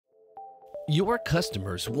Your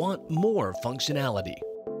customers want more functionality,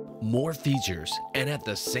 more features, and at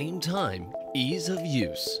the same time, ease of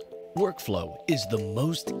use. Workflow is the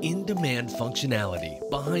most in-demand functionality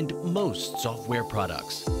behind most software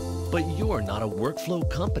products. But you're not a workflow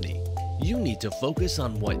company. You need to focus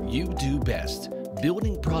on what you do best,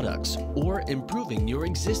 building products or improving your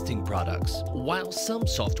existing products. While some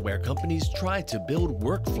software companies try to build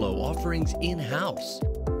workflow offerings in-house,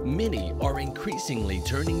 many are increasingly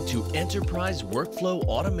turning to enterprise workflow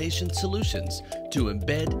automation solutions to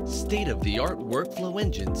embed state-of-the-art workflow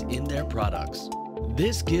engines in their products.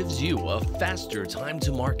 This gives you a faster time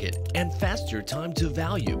to market and faster time to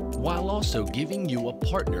value, while also giving you a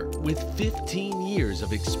partner with 15 years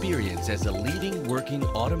of experience as a leading working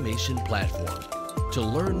automation platform. To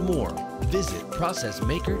learn more, visit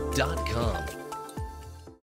ProcessMaker.com.